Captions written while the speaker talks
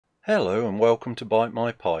Hello and welcome to Bite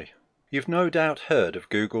My Pie. You've no doubt heard of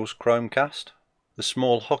Google's Chromecast, the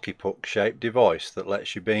small hockey puck shaped device that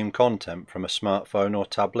lets you beam content from a smartphone or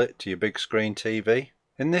tablet to your big screen TV.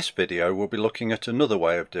 In this video we'll be looking at another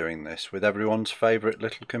way of doing this with everyone's favourite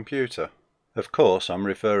little computer. Of course I'm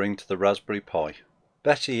referring to the Raspberry Pi.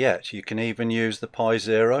 Better yet, you can even use the Pi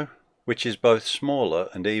Zero, which is both smaller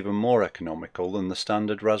and even more economical than the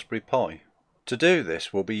standard Raspberry Pi. To do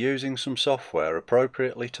this we'll be using some software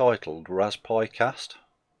appropriately titled Raspicast,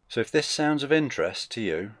 so if this sounds of interest to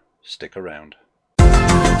you, stick around.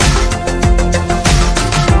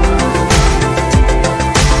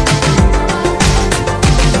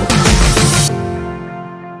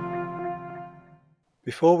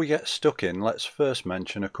 Before we get stuck in, let's first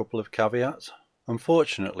mention a couple of caveats.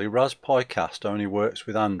 Unfortunately, Raspicast only works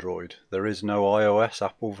with Android. There is no iOS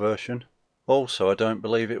Apple version. Also, I don't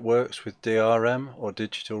believe it works with DRM or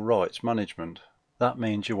digital rights management. That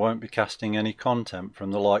means you won't be casting any content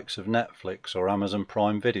from the likes of Netflix or Amazon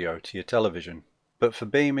Prime Video to your television. But for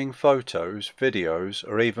beaming photos, videos,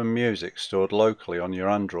 or even music stored locally on your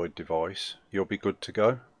Android device, you'll be good to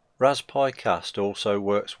go. Raspicast also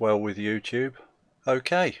works well with YouTube.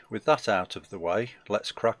 Okay, with that out of the way,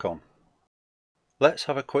 let's crack on. Let's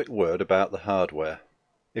have a quick word about the hardware.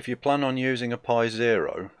 If you plan on using a Pi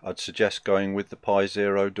Zero, I'd suggest going with the Pi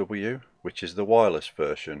Zero W, which is the wireless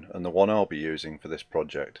version and the one I'll be using for this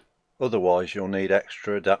project. Otherwise you'll need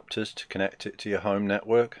extra adapters to connect it to your home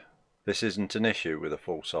network. This isn't an issue with a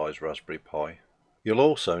full-size Raspberry Pi. You'll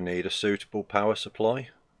also need a suitable power supply.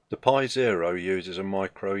 The Pi Zero uses a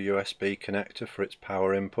micro USB connector for its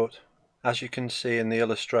power input. As you can see in the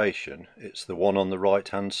illustration, it's the one on the right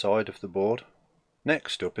hand side of the board.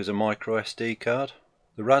 Next up is a micro SD card.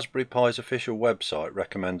 The Raspberry Pi's official website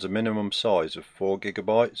recommends a minimum size of 4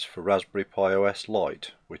 GB for Raspberry Pi OS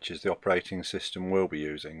Lite, which is the operating system we'll be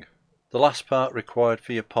using. The last part required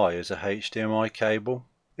for your Pi is a HDMI cable.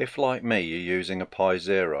 If like me you're using a Pi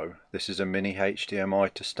Zero, this is a mini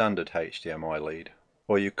HDMI to standard HDMI lead,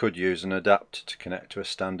 or you could use an adapter to connect to a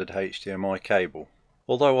standard HDMI cable.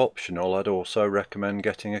 Although optional, I'd also recommend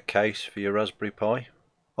getting a case for your Raspberry Pi.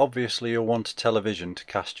 Obviously you'll want a television to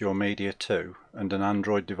cast your media to, and an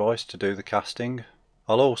Android device to do the casting.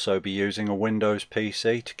 I'll also be using a Windows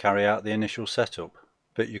PC to carry out the initial setup,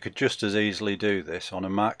 but you could just as easily do this on a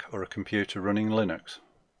Mac or a computer running Linux.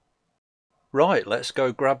 Right, let's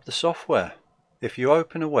go grab the software. If you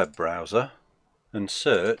open a web browser and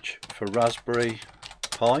search for Raspberry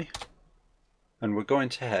Pi, and we're going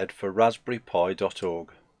to head for raspberrypi.org.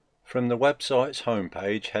 From the website's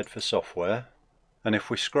homepage, head for software, and if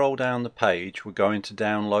we scroll down the page we're going to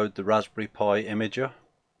download the Raspberry Pi imager.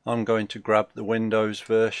 I'm going to grab the Windows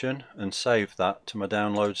version and save that to my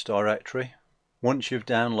downloads directory. Once you've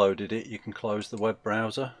downloaded it you can close the web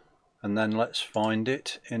browser, and then let's find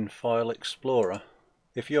it in File Explorer.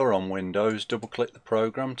 If you're on Windows, double click the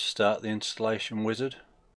program to start the installation wizard,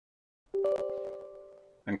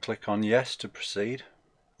 and click on Yes to proceed,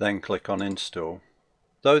 then click on Install.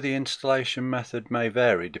 Though the installation method may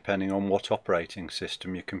vary depending on what operating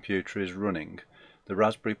system your computer is running, the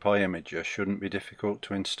Raspberry Pi imager shouldn't be difficult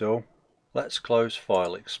to install. Let's close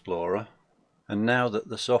File Explorer, and now that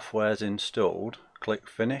the software is installed, click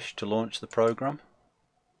Finish to launch the program.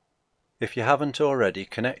 If you haven't already,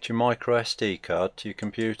 connect your micro SD card to your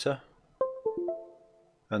computer,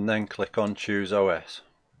 and then click on Choose OS.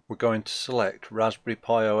 We're going to select Raspberry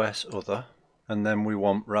Pi OS Other, and then we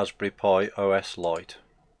want Raspberry Pi OS Lite.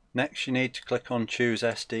 Next you need to click on Choose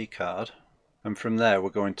SD card, and from there we're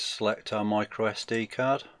going to select our micro SD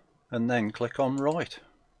card, and then click on Write.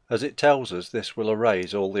 As it tells us, this will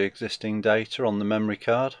erase all the existing data on the memory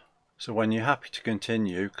card, so when you're happy to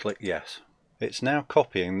continue, click Yes. It's now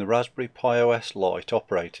copying the Raspberry Pi OS Lite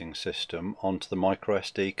operating system onto the micro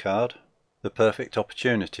SD card, the perfect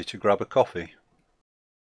opportunity to grab a coffee.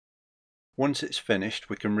 Once it's finished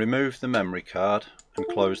we can remove the memory card and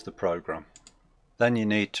close the program. Then you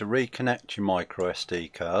need to reconnect your micro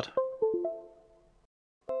SD card.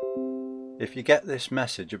 If you get this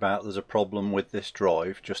message about there's a problem with this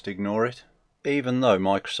drive, just ignore it. Even though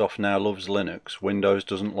Microsoft now loves Linux, Windows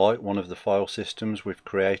doesn't like one of the file systems we've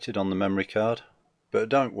created on the memory card. But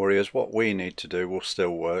don't worry, as what we need to do will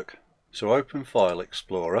still work. So open File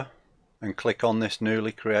Explorer and click on this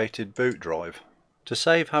newly created boot drive. To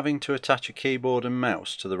save having to attach a keyboard and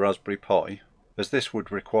mouse to the Raspberry Pi, as this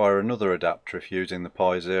would require another adapter if using the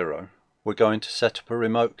Pi Zero, we're going to set up a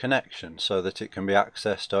remote connection so that it can be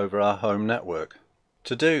accessed over our home network.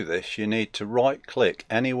 To do this you need to right click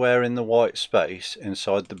anywhere in the white space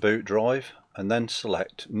inside the boot drive and then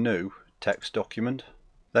select New Text Document.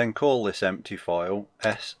 Then call this empty file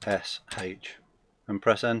SSH and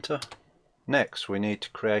press enter. Next we need to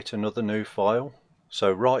create another new file, so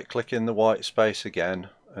right click in the white space again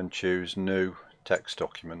and choose new text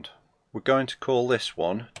document. We're going to call this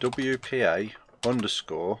one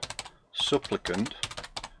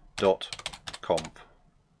WPA_supplicant.conf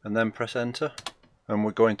and then press enter, and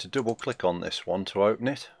we're going to double click on this one to open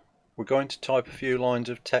it. We're going to type a few lines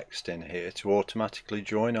of text in here to automatically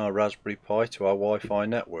join our Raspberry Pi to our Wi-Fi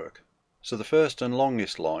network. So the first and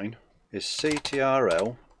longest line is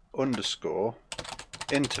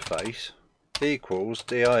CTRL_interface equals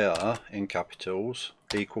dir in capitals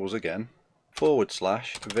equals again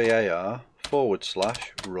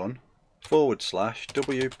 /var/run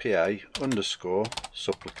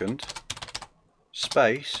 /WPA_supplicant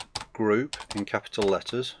space group in capital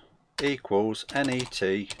letters equals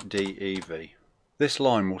netdev. This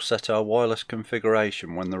line will set our wireless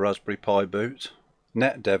configuration when the Raspberry Pi boots.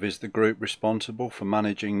 NetDev is the group responsible for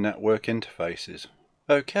managing network interfaces.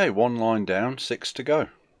 Okay, one line down, 6 to go.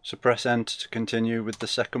 So press enter to continue with the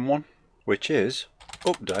second one, which is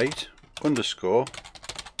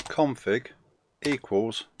update_config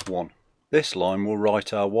equals 1. This line will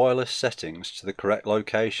write our wireless settings to the correct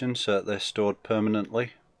location so that they're stored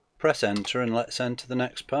permanently. Press enter and let's enter the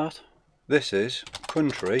next part. This is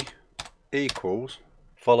country equals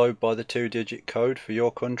followed by the 2-digit code for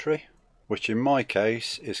your country, which in my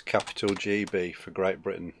case is capital GB for Great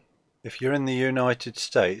Britain. If you're in the United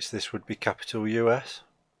States, this would be capital US.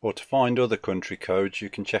 Or to find other country codes, you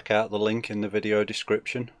can check out the link in the video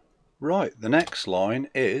description. Right, the next line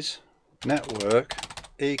is network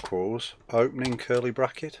equals opening curly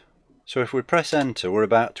bracket. So if we press enter, we're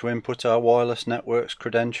about to input our wireless network's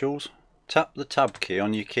credentials. Tap the tab key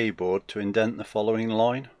on your keyboard to indent the following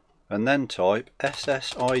line, and then type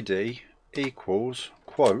SSID equals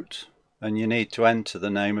quote, and you need to enter the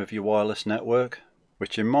name of your wireless network,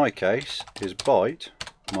 which in my case is Byte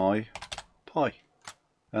My Pi,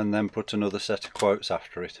 and then put another set of quotes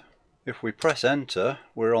after it. If we press enter,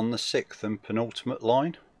 we're on the 6th and penultimate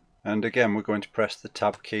line, and again we're going to press the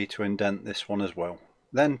tab key to indent this one as well.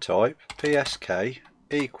 Then type PSK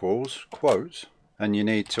equals quotes, and you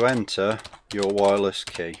need to enter your wireless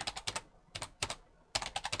key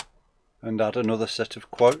and add another set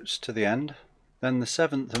of quotes to the end. Then the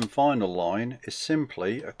 7th and final line is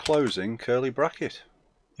simply a closing curly bracket.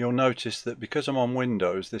 You'll notice that because I'm on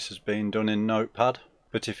Windows, this has been done in Notepad,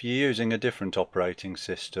 but if you're using a different operating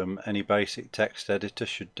system, any basic text editor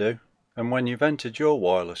should do. And when you've entered your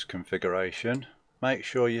wireless configuration, make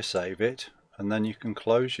sure you save it, and then you can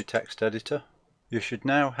close your text editor. You should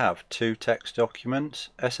now have 2 text documents,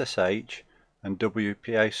 SSH and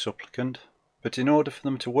WPA supplicant, but in order for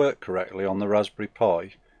them to work correctly on the Raspberry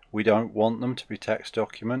Pi, we don't want them to be text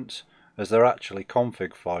documents, as they're actually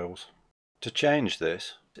config files. To change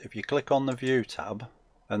this, if you click on the View tab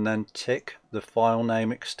and then tick the File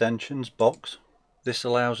Name Extensions box, this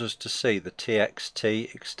allows us to see the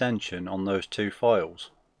TXT extension on those 2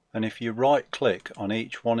 files. And if you right click on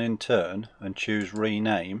each one in turn and choose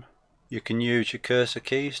Rename, you can use your cursor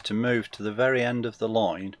keys to move to the very end of the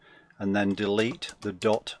line and then delete the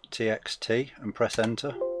 .txt and press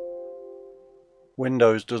enter.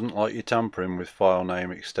 Windows doesn't like you tampering with file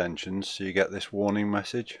name extensions, so you get this warning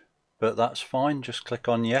message. But that's fine, just click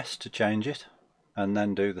on yes to change it, and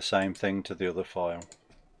then do the same thing to the other file.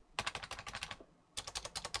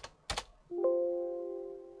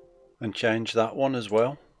 And change that one as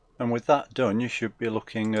well. And with that done, you should be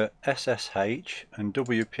looking at SSH and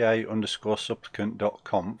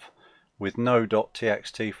WPA_supplicant.conf with no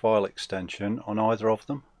 .txt file extension on either of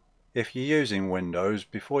them. If you're using Windows,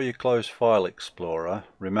 before you close File Explorer,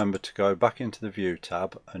 remember to go back into the View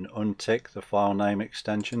tab and untick the File Name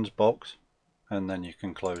Extensions box, and then you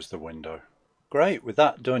can close the window. Great, with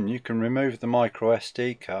that done, you can remove the micro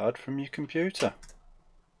SD card from your computer.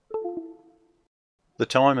 The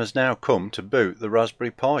time has now come to boot the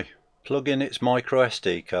Raspberry Pi. Plug in its micro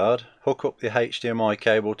SD card, hook up the HDMI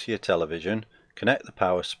cable to your television, connect the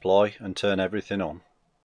power supply and turn everything on.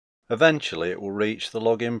 Eventually it will reach the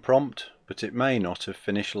login prompt, but it may not have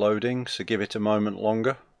finished loading, so give it a moment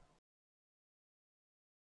longer.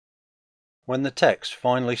 When the text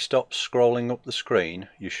finally stops scrolling up the screen,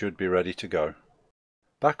 you should be ready to go.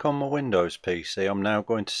 Back on my Windows PC, I'm now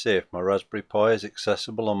going to see if my Raspberry Pi is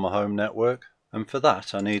accessible on my home network, and for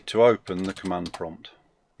that I need to open the command prompt.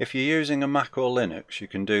 If you're using a Mac or Linux, you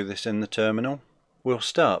can do this in the terminal. We'll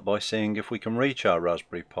start by seeing if we can reach our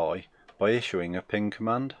Raspberry Pi by issuing a ping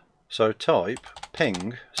command. So type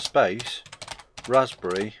ping space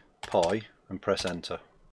Raspberry Pi and press enter.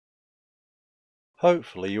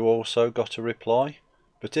 Hopefully you also got a reply,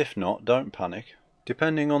 but if not, don't panic.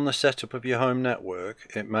 Depending on the setup of your home network,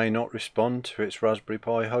 it may not respond to its Raspberry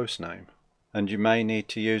Pi hostname, and you may need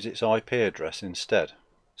to use its IP address instead.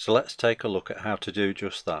 So let's take a look at how to do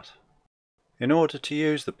just that. In order to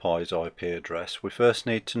use the Pi's IP address, we first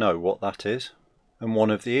need to know what that is, and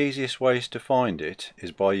one of the easiest ways to find it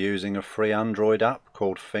is by using a free Android app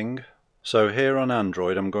called Fing. So here on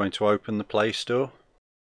Android I'm going to open the Play Store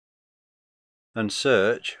and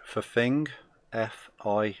search for Fing,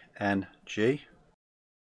 F-I-N-G.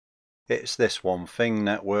 It's this one, Fing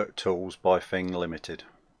Network Tools by Fing Limited.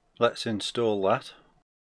 Let's install that,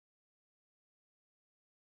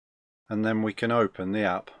 and then we can open the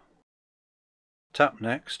app. Tap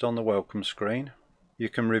Next on the welcome screen. You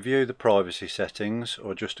can review the privacy settings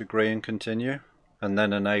or just agree and continue, and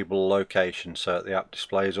then enable location so that the app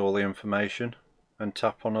displays all the information, and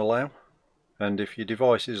tap on Allow. And if your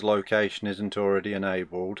device's location isn't already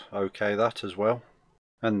enabled, OK that as well,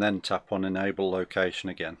 and then tap on Enable Location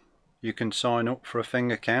again. You can sign up for a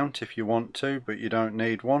Fing account if you want to, but you don't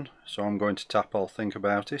need one, so I'm going to tap I'll think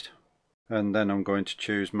about it, and then I'm going to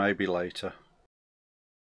choose Maybe Later.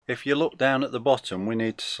 If you look down at the bottom, we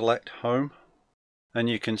need to select Home, and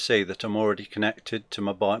you can see that I'm already connected to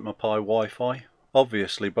my Pi Wi-Fi.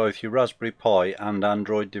 Obviously both your Raspberry Pi and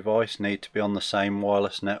Android device need to be on the same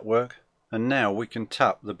wireless network, and now we can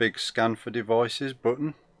tap the big Scan for Devices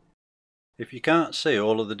button. If you can't see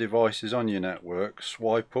all of the devices on your network,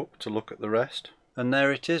 swipe up to look at the rest. And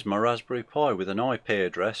there it is, my Raspberry Pi with an IP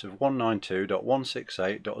address of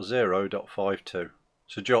 192.168.0.52.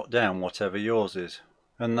 So jot down whatever yours is.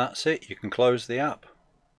 And that's it, you can close the app.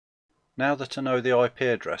 Now that I know the IP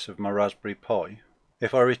address of my Raspberry Pi,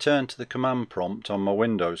 if I return to the command prompt on my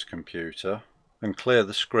Windows computer and clear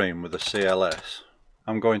the screen with a CLS,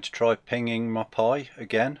 I'm going to try pinging my Pi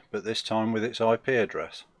again, but this time with its IP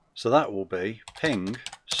address. So that will be ping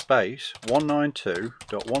space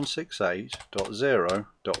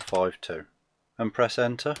 192.168.0.52 and press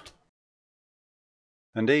enter.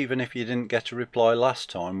 And even if you didn't get a reply last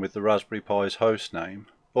time with the Raspberry Pi's hostname,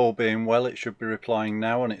 all being well it should be replying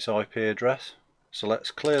now on its IP address. So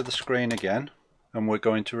let's clear the screen again, and we're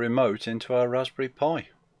going to remote into our Raspberry Pi.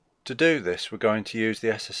 To do this we're going to use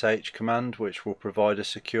the SSH command, which will provide a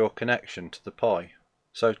secure connection to the Pi.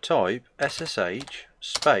 So type SSH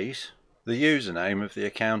space the username of the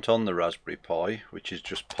account on the Raspberry Pi, which is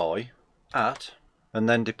just Pi, @ and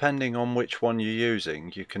then depending on which one you're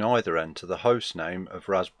using, you can either enter the host name of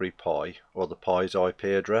Raspberry Pi or the Pi's IP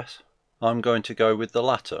address. I'm going to go with the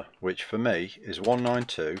latter, which for me is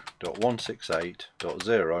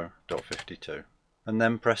 192.168.0.52, and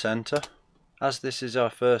then press enter. As this is our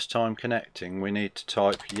first time connecting, we need to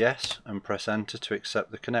type yes and press enter to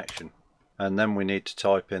accept the connection. And then we need to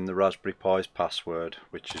type in the Raspberry Pi's password,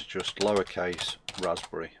 which is just lowercase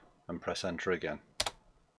raspberry, and press enter again.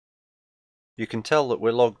 You can tell that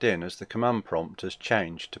we're logged in as the command prompt has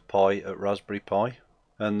changed to Pi@Raspberry Pi.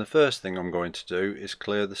 And the first thing I'm going to do is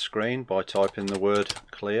clear the screen by typing the word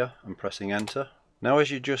clear and pressing enter. Now, as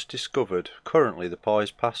you just discovered, currently the Pi's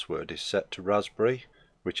password is set to raspberry,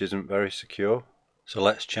 which isn't very secure. So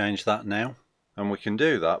let's change that now. And we can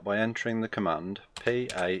do that by entering the command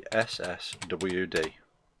passwd.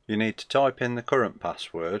 You need to type in the current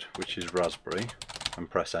password, which is raspberry, and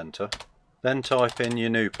press enter. Then type in your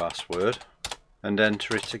new password and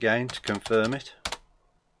enter it again to confirm it.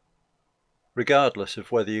 Regardless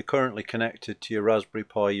of whether you're currently connected to your Raspberry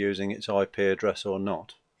Pi using its IP address or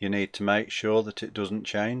not, you need to make sure that it doesn't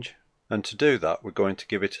change. And to do that, we're going to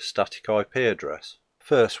give it a static IP address.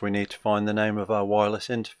 First, we need to find the name of our wireless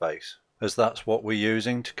interface, as that's what we're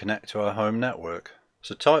using to connect to our home network.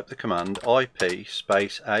 So type the command IP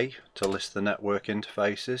space A to list the network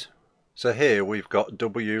interfaces. So here we've got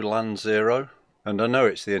WLAN 0, and I know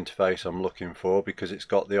it's the interface I'm looking for because it's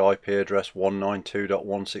got the IP address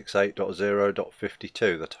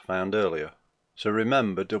 192.168.0.52 that I found earlier. So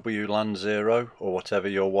remember WLAN 0, or whatever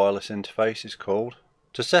your wireless interface is called.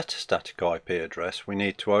 To set a static IP address, we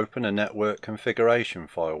need to open a network configuration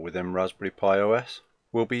file within Raspberry Pi OS.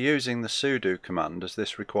 We'll be using the sudo command as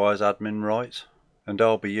this requires admin rights, and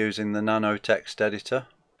I'll be using the nano text editor,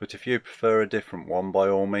 but if you prefer a different one, by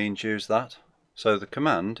all means use that. So the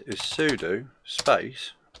command is sudo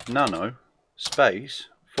space nano space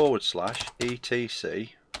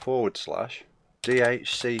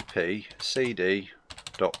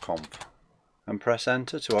 /etc/dhcp/cd.conf and press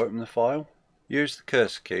enter to open the file. Use the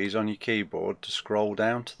cursor keys on your keyboard to scroll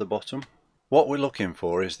down to the bottom. What we're looking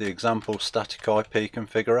for is the example static IP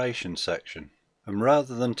configuration section, and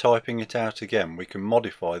rather than typing it out again, we can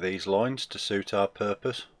modify these lines to suit our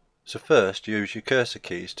purpose. So first use your cursor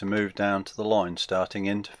keys to move down to the line starting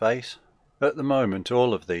interface. At the moment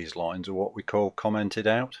all of these lines are what we call commented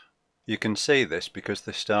out. You can see this because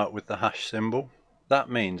they start with the hash symbol. That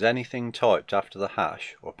means anything typed after the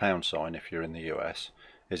hash, or £, if you're in the US,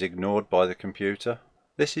 is ignored by the computer.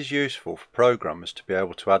 This is useful for programmers to be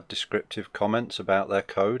able to add descriptive comments about their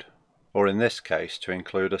code, or in this case to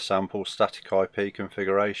include a sample static IP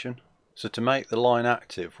configuration. So to make the line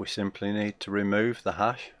active we simply need to remove the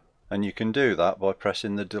hash, and you can do that by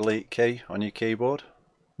pressing the delete key on your keyboard.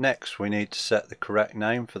 Next we need to set the correct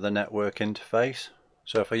name for the network interface.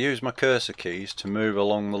 So if I use my cursor keys to move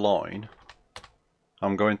along the line,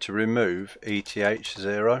 I'm going to remove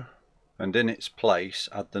ETH0 and in its place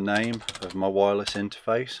add the name of my wireless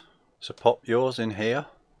interface. So pop yours in here.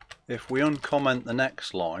 If we uncomment the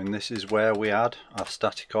next line, this is where we add our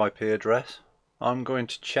static IP address. I'm going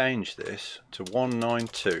to change this to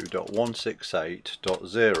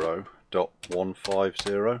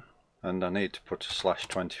 192.168.0.150 and I need to put a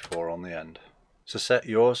 /24 on the end. So set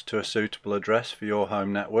yours to a suitable address for your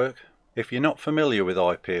home network. If you're not familiar with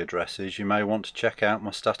IP addresses, you may want to check out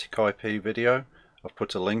my static IP video. I've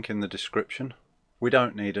put a link in the description. We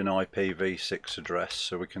don't need an IPv6 address,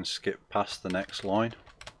 so we can skip past the next line.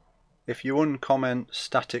 If you uncomment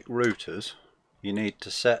static routers, you need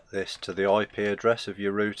to set this to the IP address of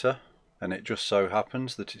your router, and it just so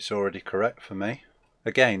happens that it's already correct for me.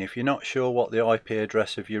 Again, if you're not sure what the IP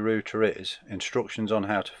address of your router is, instructions on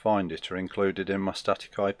how to find it are included in my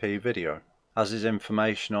static IP video, as is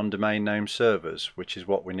information on domain name servers, which is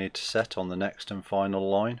what we need to set on the next and final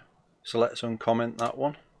line. So let's uncomment that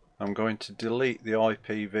one. I'm going to delete the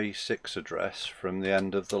IPv6 address from the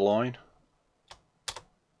end of the line.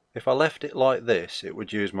 If I left it like this, it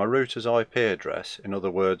would use my router's IP address, in other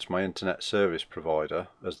words my internet service provider,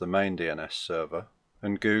 as the main DNS server,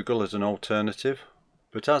 and Google as an alternative.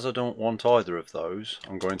 But as I don't want either of those,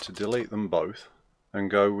 I'm going to delete them both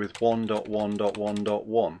and go with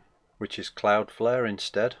 1.1.1.1, which is Cloudflare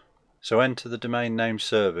instead. So enter the domain name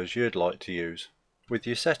servers you'd like to use. With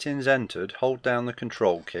your settings entered, hold down the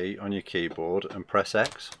control key on your keyboard and press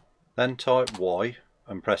X, then type Y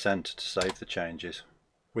and press enter to save the changes.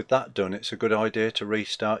 With that done, it's a good idea to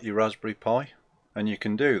restart your Raspberry Pi, and you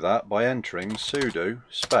can do that by entering sudo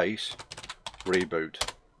space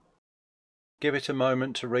reboot. Give it a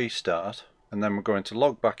moment to restart, and then we're going to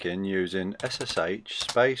log back in using SSH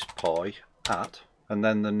space pi at and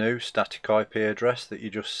then the new static IP address that you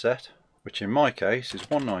just set, which in my case is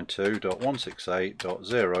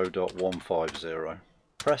 192.168.0.150.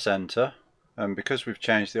 Press enter, and because we've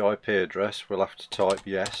changed the IP address we'll have to type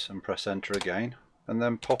yes and press enter again, and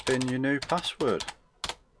then pop in your new password.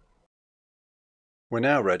 We're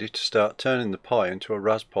now ready to start turning the Pi into a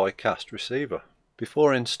Raspicast receiver.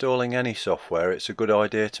 Before installing any software, it's a good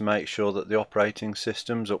idea to make sure that the operating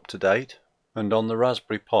system's up to date, and on the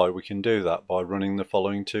Raspberry Pi we can do that by running the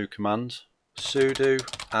following two commands: sudo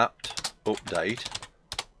apt update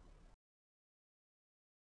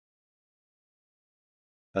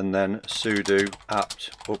and then sudo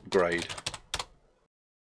apt upgrade.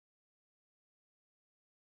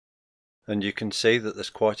 And you can see that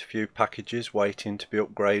there's quite a few packages waiting to be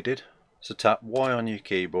upgraded, so tap Y on your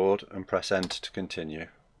keyboard and press enter to continue.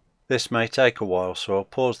 This may take a while, so I'll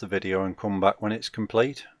pause the video and come back when it's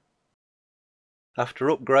complete. After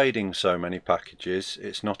upgrading so many packages,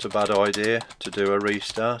 it's not a bad idea to do a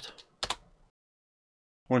restart.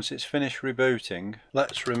 Once it's finished rebooting,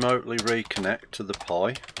 let's remotely reconnect to the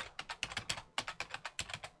Pi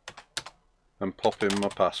and pop in my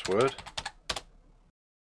password.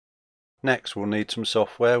 Next we'll need some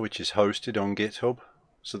software which is hosted on Github.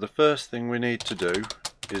 So the first thing we need to do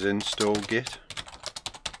is install Git.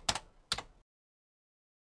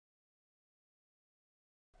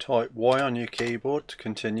 Type Y on your keyboard to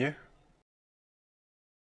continue.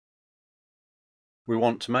 We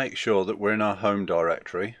want to make sure that we're in our home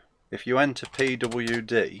directory. If you enter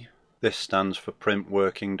pwd, this stands for print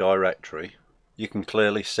working directory, you can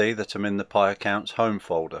clearly see that I'm in the Pi accounts home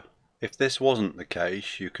folder. If this wasn't the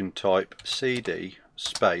case, you can type cd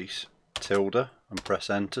space tilde and press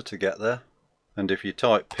enter to get there. And if you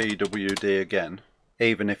type pwd again,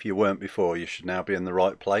 even if you weren't before, you should now be in the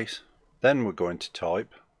right place. Then we're going to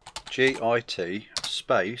type git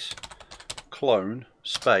space clone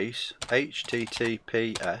space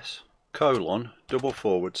https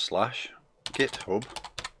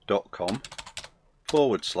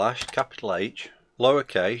 :/github.com/H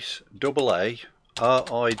lowercase /rig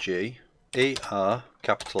 /H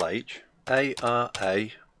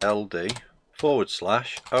ARALD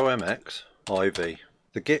 /OMXIV.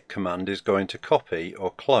 The git command is going to copy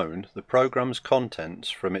or clone the program's contents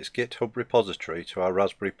from its GitHub repository to our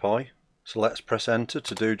Raspberry Pi. So let's press enter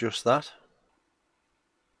to do just that.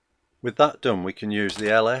 With that done, we can use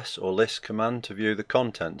the ls or list command to view the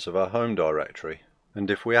contents of our home directory.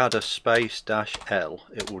 And if we add a --l,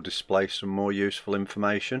 it will display some more useful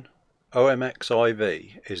information.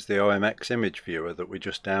 OMXIV is the OMX image viewer that we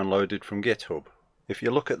just downloaded from GitHub. If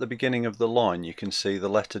you look at the beginning of the line, you can see the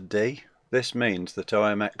letter D. This means that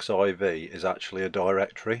OMXIV is actually a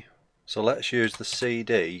directory. So let's use the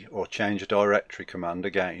cd or change directory command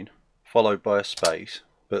again, followed by a space,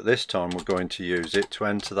 but this time we're going to use it to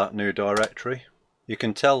enter that new directory. You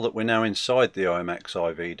can tell that we're now inside the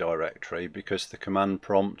OMXIV directory because the command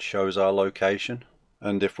prompt shows our location,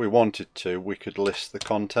 and if we wanted to, we could list the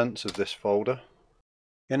contents of this folder.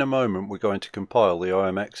 In a moment we're going to compile the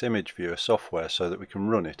OMX image viewer software so that we can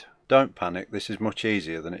run it. Don't panic, this is much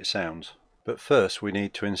easier than it sounds. But first we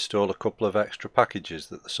need to install a couple of extra packages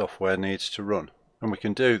that the software needs to run, and we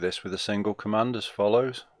can do this with a single command as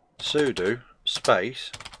follows: sudo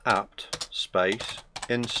space apt space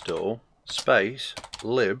install space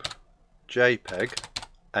lib jpeg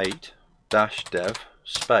 8 -dev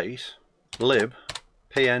space lib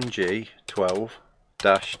png 12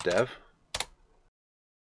 -dev,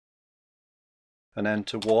 and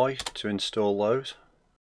enter Y to install those,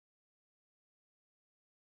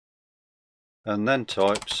 and then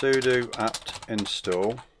type sudo apt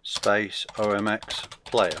install space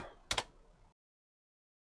OMXPlayer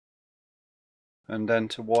and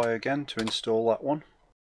enter Y again to install that one.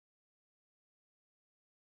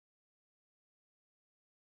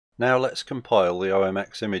 Now let's compile the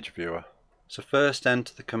OMX image viewer. So first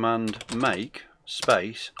enter the command make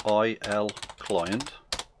space il client.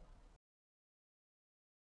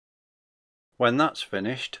 When that's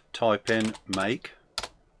finished, type in make.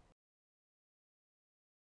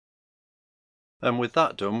 And with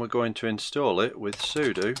that done, we're going to install it with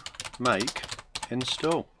sudo make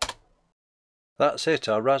install. That's it,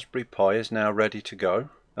 our Raspberry Pi is now ready to go,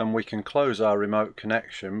 and we can close our remote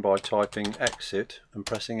connection by typing exit and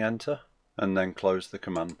pressing enter, and then close the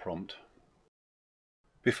command prompt.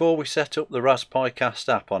 Before we set up the Raspicast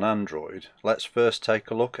app on Android, let's first take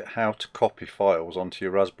a look at how to copy files onto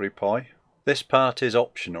your Raspberry Pi. This part is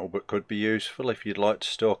optional but could be useful if you'd like to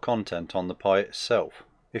store content on the Pi itself.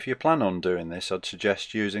 If you plan on doing this, I'd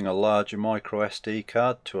suggest using a larger micro SD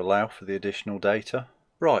card to allow for the additional data.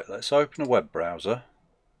 Right, let's open a web browser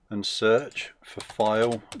and search for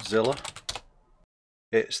Filezilla.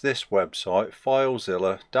 It's this website,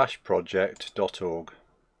 filezilla-project.org,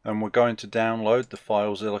 and we're going to download the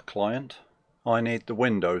Filezilla client. I need the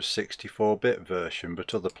Windows 64-bit version,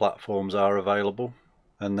 but other platforms are available,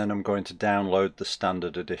 and then I'm going to download the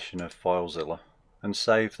standard edition of Filezilla and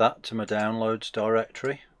save that to my downloads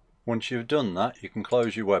directory. Once you've done that, you can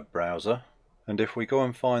close your web browser, and if we go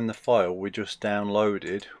and find the file we just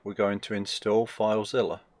downloaded, we're going to install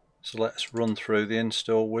Filezilla. So let's run through the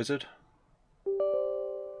install wizard.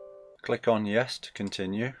 Click on yes to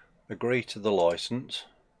continue, agree to the license.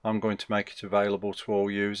 I'm going to make it available to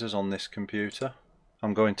all users on this computer.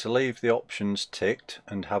 I'm going to leave the options ticked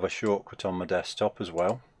and have a shortcut on my desktop as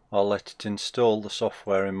well. I'll let it install the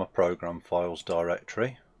software in my program files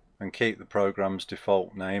directory and keep the program's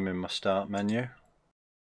default name in my start menu.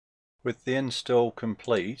 With the install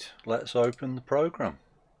complete, let's open the program.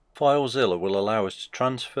 Filezilla will allow us to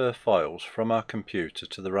transfer files from our computer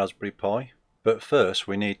to the Raspberry Pi, but first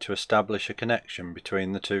we need to establish a connection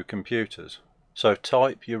between the two computers. So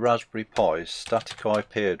type your Raspberry Pi's static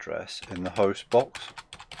IP address in the host box.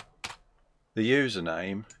 The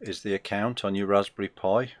username is the account on your Raspberry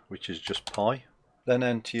Pi, which is just Pi. Then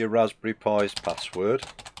enter your Raspberry Pi's password.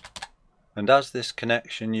 And as this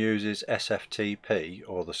connection uses SFTP,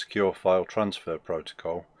 or the Secure File Transfer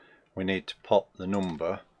Protocol, we need to pop the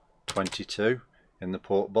number 22 in the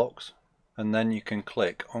port box, and then you can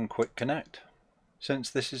click on Quick Connect. Since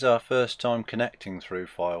this is our first time connecting through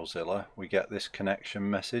Filezilla, we get this connection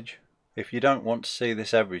message. If you don't want to see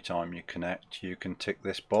this every time you connect, you can tick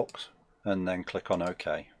this box and then click on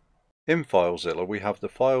OK. In Filezilla we have the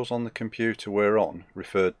files on the computer we're on,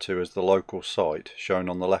 referred to as the local site, shown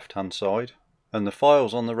on the left hand side, and the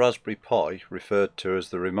files on the Raspberry Pi, referred to as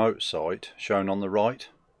the remote site, shown on the right.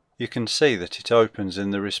 You can see that it opens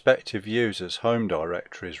in the respective users' home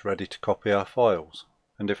directories ready to copy our files,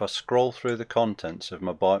 and if I scroll through the contents of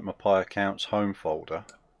my Byte My Pi account's home folder,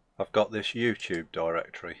 I've got this YouTube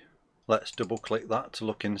directory. Let's double click that to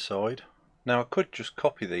look inside. Now I could just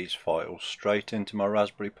copy these files straight into my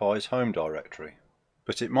Raspberry Pi's home directory,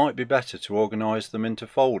 but it might be better to organise them into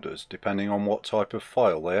folders depending on what type of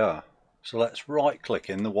file they are. So let's right click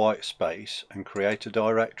in the white space and create a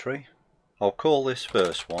directory. I'll call this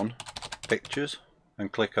first one Pictures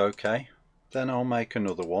and click OK. Then I'll make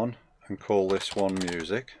another one and call this one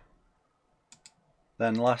Music.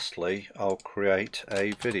 Then lastly I'll create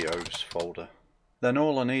a Videos folder. Then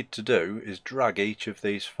all I need to do is drag each of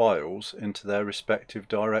these files into their respective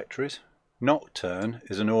directories. Nocturne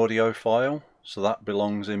is an audio file, so that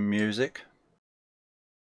belongs in Music.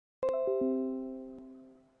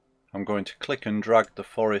 I'm going to click and drag the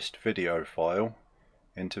Forest video file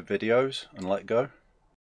into Videos and let go.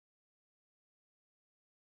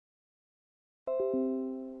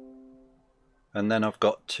 And then I've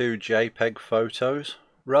got two JPEG photos.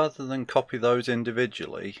 Rather than copy those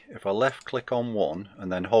individually, if I left click on one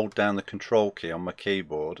and then hold down the control key on my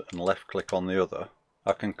keyboard and left click on the other,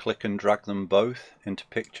 I can click and drag them both into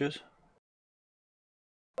Pictures.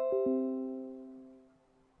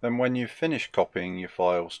 Then when you've finished copying your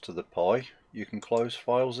files to the Pi, you can close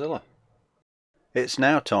Filezilla. It's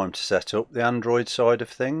now time to set up the Android side of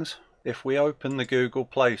things. If we open the Google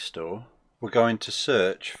Play Store, we're going to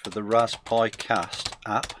search for the Raspicast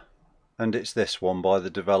app, and it's this one by the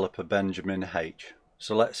developer Benjamin H.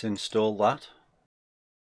 So let's install that,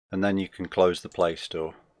 and then you can close the Play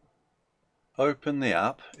Store. Open the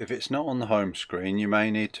app. If it's not on the home screen, you may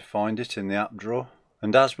need to find it in the app drawer.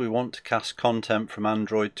 And as we want to cast content from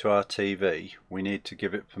Android to our TV, we need to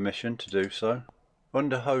give it permission to do so.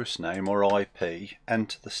 Under hostname or IP,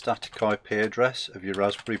 enter the static IP address of your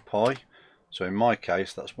Raspberry Pi. So in my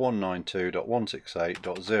case that's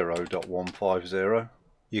 192.168.0.150.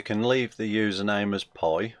 You can leave the username as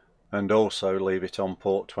Pi and also leave it on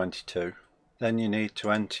port 22. Then you need to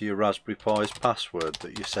enter your Raspberry Pi's password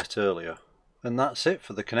that you set earlier. And that's it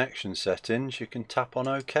for the connection settings. You can tap on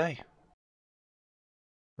OK.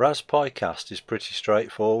 Raspicast is pretty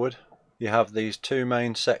straightforward. You have these two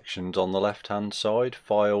main sections on the left hand side,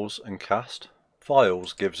 Files and Cast.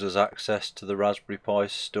 Files gives us access to the Raspberry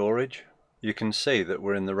Pi's storage. You can see that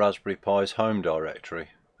we're in the Raspberry Pi's home directory,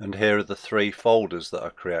 and here are the three folders that are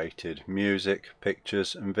created: Music,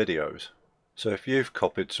 Pictures and Videos. So if you've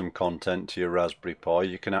copied some content to your Raspberry Pi,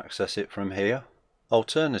 you can access it from here.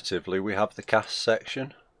 Alternatively, we have the Cast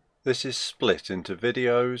section. This is split into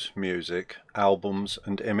videos, music, albums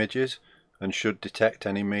and images, and should detect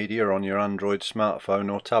any media on your Android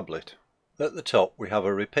smartphone or tablet. At the top we have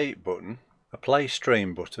a repeat button, a play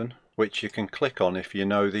stream button, which you can click on if you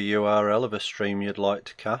know the URL of a stream you'd like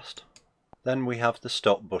to cast. Then we have the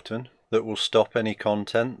stop button that will stop any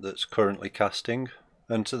content that's currently casting.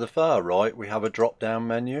 And to the far right we have a drop down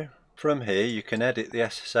menu. From here you can edit the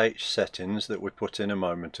SSH settings that we put in a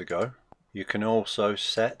moment ago. You can also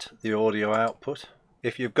set the audio output.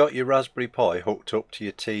 If you've got your Raspberry Pi hooked up to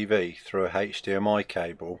your TV through a HDMI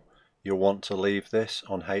cable, you'll want to leave this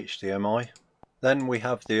on HDMI. Then we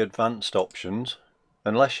have the advanced options.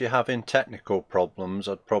 Unless you're having technical problems,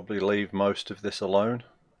 I'd probably leave most of this alone.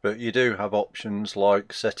 But you do have options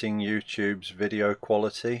like setting YouTube's video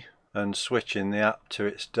quality and switching the app to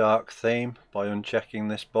its dark theme by unchecking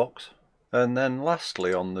this box. And then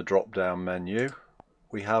lastly on the drop down menu,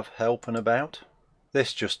 we have Help and About.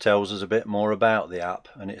 This just tells us a bit more about the app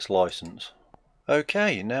and its license.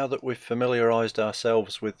 Okay, now that we've familiarised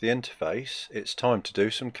ourselves with the interface, it's time to do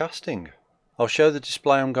some casting. I'll show the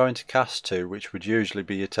display I'm going to cast to, which would usually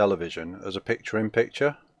be your television, as a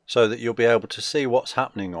picture-in-picture, so that you'll be able to see what's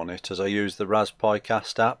happening on it as I use the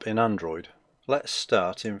Raspicast app in Android. Let's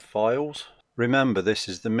start in Files. Remember, this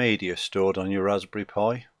is the media stored on your Raspberry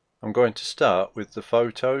Pi. I'm going to start with the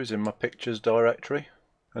photos in my Pictures directory.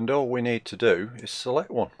 And all we need to do is select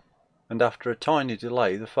one, and after a tiny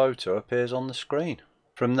delay the photo appears on the screen.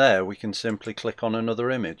 From there we can simply click on another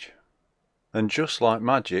image, and just like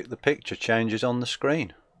magic the picture changes on the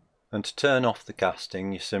screen. And to turn off the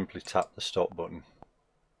casting you simply tap the stop button.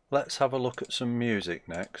 Let's have a look at some music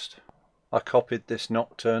next. I copied this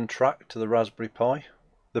Nocturne track to the Raspberry Pi.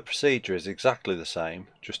 The procedure is exactly the same,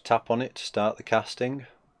 just tap on it to start the casting.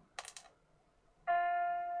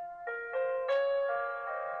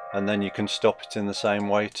 And then you can stop it in the same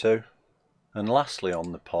way too. And lastly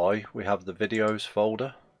on the Pi we have the Videos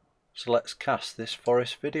folder. So let's cast this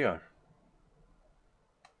forest video.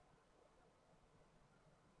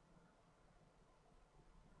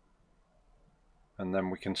 And then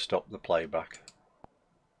we can stop the playback.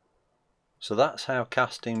 So that's how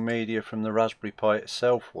casting media from the Raspberry Pi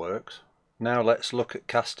itself works. Now let's look at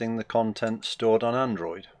casting the content stored on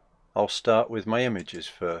Android. I'll start with my images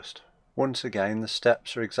first. Once again the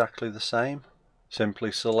steps are exactly the same.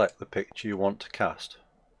 Simply select the picture you want to cast,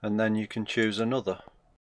 and then you can choose another.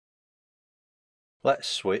 Let's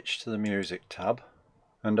switch to the Music tab.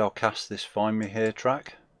 and I'll cast this Find Me Here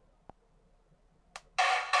track.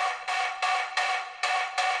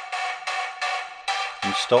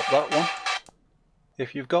 And stop that one.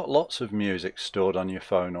 If you've got lots of music stored on your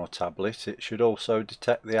phone or tablet, it should also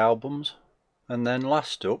detect the albums. And then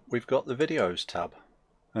last up we've got the videos tab,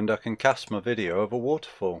 and I can cast my video of a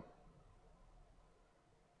waterfall.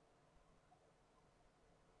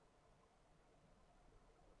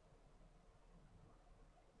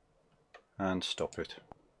 And stop it.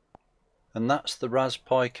 And that's the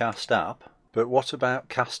Raspicast app, but what about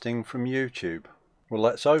casting from YouTube? Well,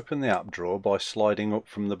 let's open the app drawer by sliding up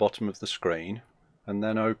from the bottom of the screen, and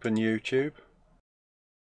then open YouTube.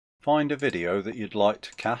 Find a video that you'd like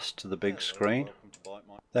to cast to the big screen.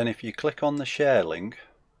 Then if you click on the share link,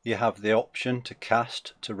 you have the option to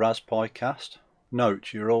cast to Raspicast.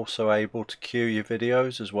 Note you're also able to queue your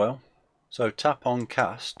videos as well. So tap on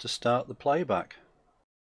cast to start the playback.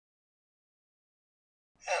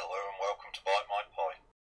 Hello and welcome to Bite My Pie.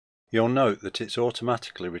 You'll note that it's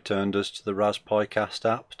automatically returned us to the Raspicast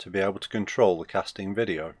app to be able to control the casting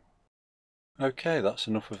video. Okay, that's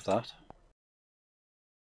enough of that.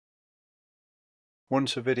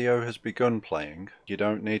 Once a video has begun playing, you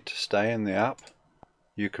don't need to stay in the app.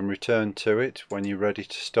 You can return to it when you're ready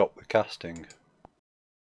to stop the casting.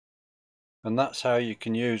 And that's how you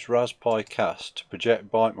can use Raspicast to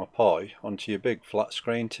project Bite My Pie onto your big flat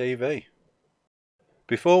screen TV.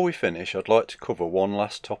 Before we finish, I'd like to cover one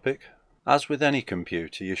last topic. As with any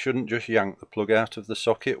computer, you shouldn't just yank the plug out of the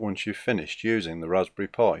socket once you've finished using the Raspberry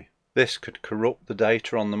Pi. This could corrupt the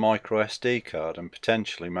data on the micro SD card and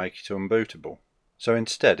potentially make it unbootable. So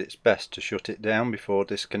instead it's best to shut it down before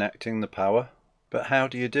disconnecting the power. But how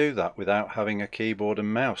do you do that without having a keyboard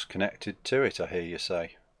and mouse connected to it, I hear you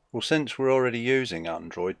say? Well, since we're already using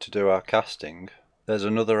Android to do our casting, there's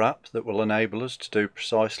another app that will enable us to do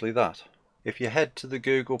precisely that. If you head to the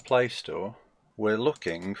Google Play Store, we're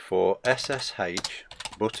looking for SSH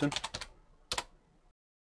Button,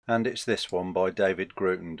 and it's this one by David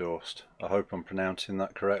Grutendorst. I hope I'm pronouncing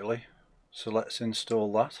that correctly. So let's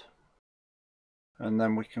install that, and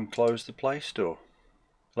then we can close the Play Store.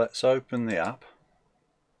 Let's open the app,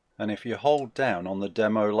 and if you hold down on the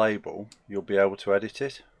demo label, you'll be able to edit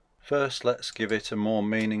it. First, let's give it a more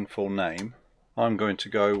meaningful name. I'm going to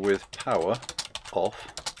go with Power Off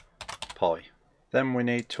Pi. Then we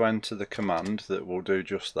need to enter the command that will do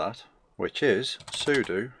just that, which is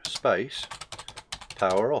sudo space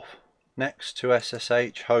power off. Next to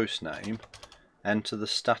SSH hostname, enter the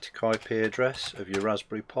static IP address of your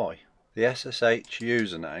Raspberry Pi. The SSH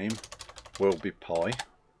username will be Pi,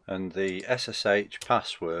 and the SSH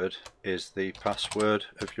password is the password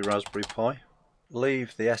of your Raspberry Pi.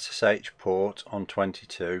 Leave the SSH port on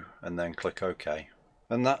 22 and then click OK.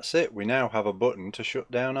 And that's it, we now have a button to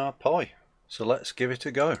shut down our Pi. So let's give it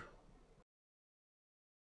a go.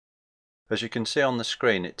 As you can see on the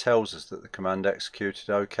screen, it tells us that the command executed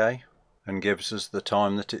OK and gives us the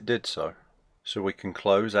time that it did so. So we can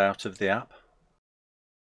close out of the app.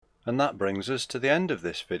 And that brings us to the end of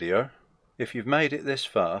this video. If you've made it this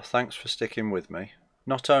far, thanks for sticking with me.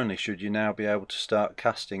 Not only should you now be able to start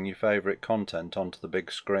casting your favourite content onto the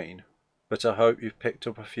big screen, but I hope you've picked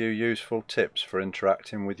up a few useful tips for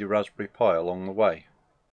interacting with your Raspberry Pi along the way.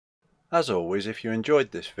 As always, if you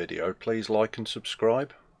enjoyed this video, please like and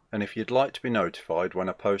subscribe, and if you'd like to be notified when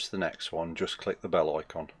I post the next one, just click the bell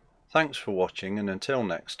icon. Thanks for watching, and until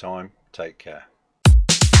next time, take care.